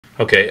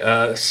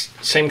Okay,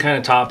 same kind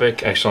of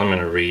topic. Actually, I'm going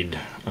to read.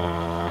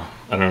 I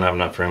don't have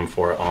enough room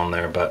for it on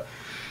there, but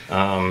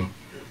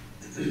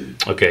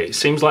okay.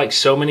 Seems like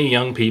so many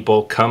young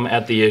people come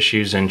at the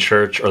issues in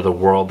church or the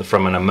world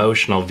from an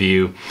emotional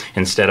view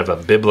instead of a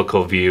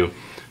biblical view.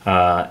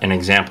 An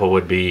example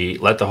would be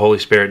let the Holy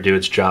Spirit do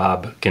its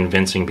job,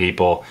 convincing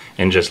people,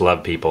 and just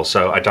love people.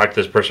 So I talked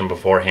to this person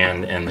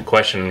beforehand, and the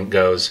question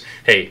goes,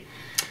 hey,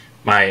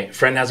 my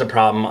friend has a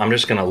problem. I'm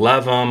just going to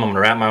love them. I'm going to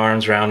wrap my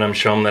arms around them,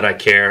 show them that I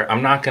care.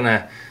 I'm not going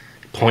to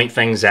point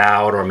things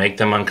out or make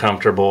them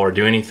uncomfortable or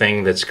do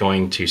anything that's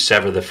going to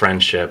sever the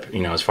friendship,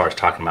 as far as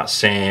talking about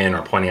sin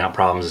or pointing out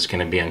problems that's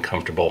going to be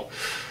uncomfortable.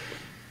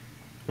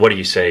 What do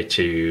you say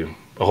to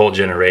a whole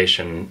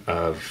generation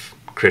of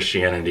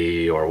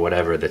Christianity or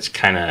whatever that's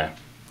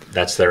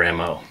their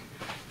MO?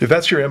 If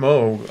that's your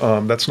MO,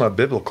 that's not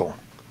biblical.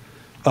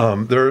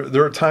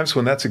 There are times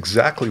when that's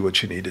exactly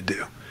what you need to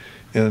do.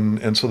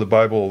 And so the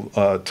Bible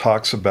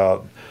talks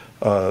about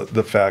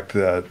the fact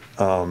that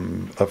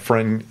a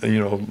friend,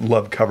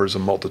 love covers a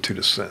multitude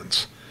of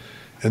sins.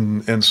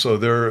 And so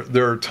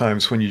there are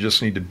times when you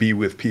just need to be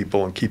with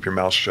people and keep your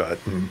mouth shut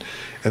and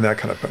that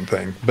kind of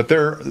thing. But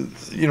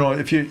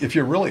if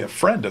you're really a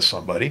friend to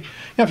somebody,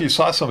 if you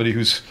saw somebody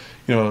who's,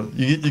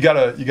 you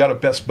got a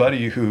best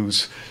buddy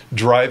who's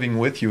driving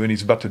with you and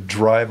he's about to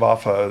drive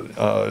off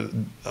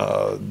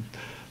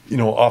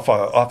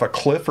off a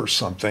cliff or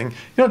something,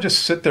 you don't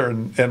just sit there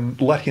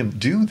and let him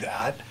do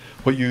that.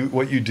 What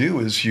you do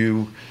is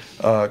you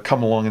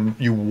come along and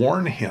you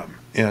warn him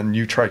and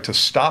you try to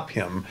stop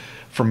him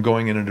from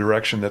going in a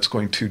direction that's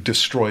going to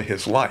destroy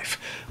his life.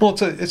 Well,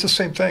 it's the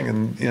same thing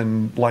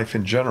in life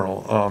in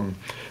general.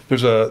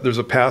 There's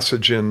a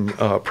passage in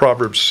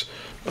Proverbs,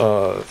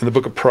 in the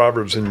book of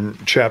Proverbs in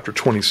chapter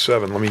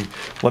 27.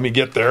 Let me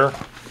get there.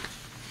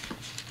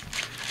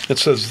 It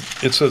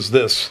says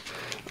this.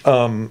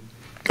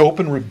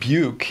 Open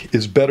rebuke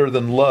is better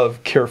than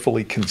love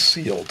carefully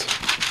concealed.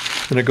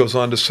 And it goes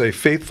on to say,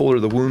 faithful are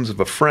the wounds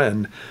of a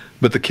friend,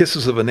 but the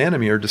kisses of an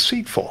enemy are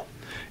deceitful.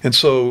 And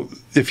so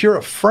if you're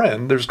a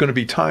friend, there's going to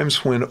be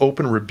times when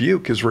open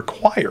rebuke is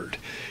required.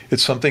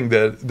 It's something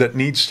that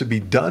needs to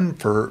be done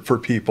for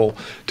people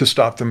to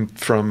stop them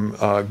from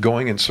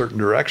going in certain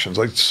directions.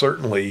 I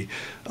certainly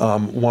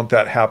want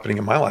that happening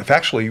in my life.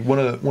 Actually, one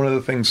of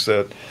the things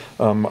that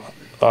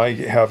I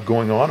have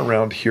going on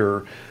around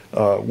here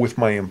with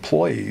my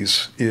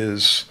employees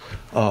is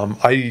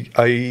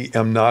I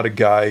am not a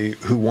guy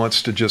who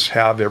wants to just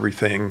have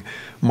everything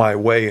my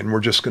way and we're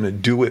just going to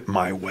do it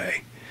my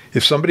way.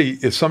 If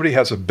somebody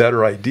has a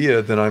better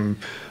idea, then I'm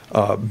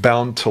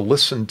bound to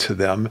listen to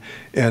them.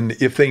 And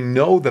if they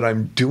know that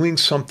I'm doing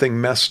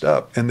something messed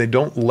up and they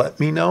don't let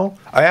me know,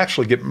 I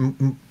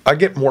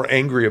get more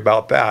angry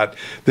about that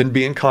than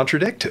being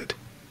contradicted.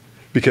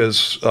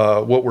 Because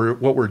what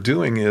we're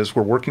doing is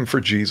we're working for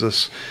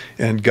Jesus,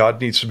 and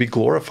God needs to be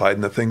glorified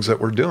in the things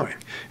that we're doing.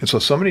 And so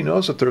if somebody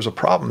knows that there's a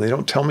problem, they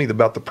don't tell me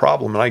about the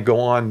problem, and I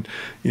go on,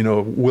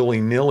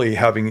 willy-nilly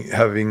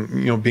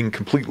being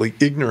completely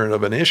ignorant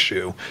of an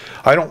issue.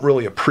 I don't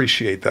really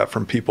appreciate that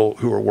from people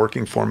who are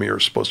working for me or are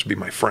supposed to be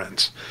my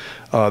friends.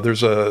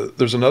 There's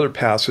another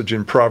passage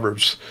in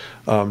Proverbs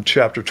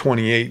chapter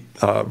 28,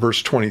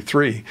 verse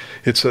 23.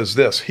 It says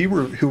this: he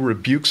who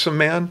rebukes a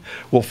man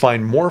will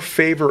find more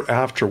favor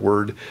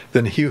afterward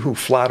than he who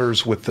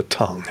flatters with the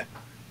tongue.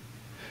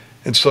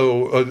 And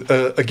so,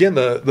 again,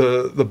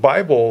 the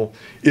Bible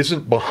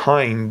isn't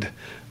behind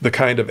the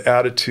kind of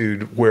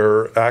attitude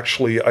where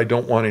actually I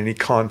don't want any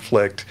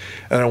conflict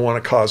and I don't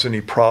want to cause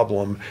any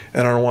problem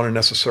and I don't want to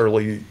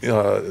necessarily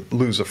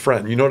lose a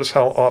friend. You notice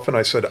how often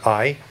I said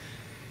I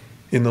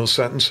in those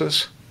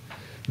sentences?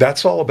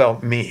 That's all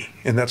about me,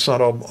 and that's not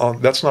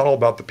all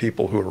about the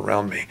people who are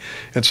around me.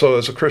 And so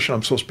as a Christian,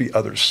 I'm supposed to be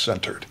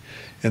others-centered.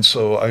 And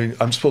so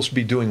I'm supposed to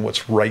be doing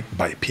what's right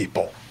by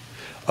people,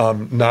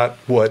 not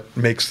what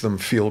makes them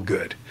feel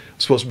good. I'm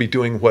supposed to be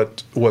doing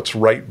what's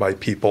right by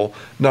people,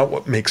 not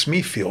what makes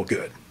me feel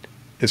good.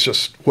 It's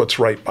just what's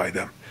right by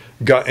them.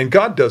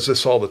 God does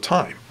this all the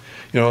time.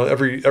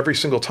 Every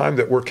single time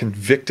that we're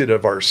convicted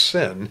of our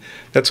sin,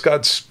 that's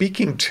God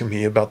speaking to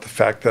me about the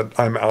fact that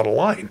I'm out of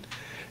line.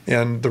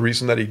 And the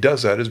reason that he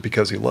does that is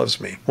because he loves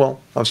me.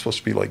 Well, I'm supposed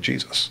to be like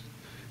Jesus.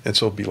 And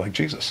so be like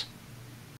Jesus.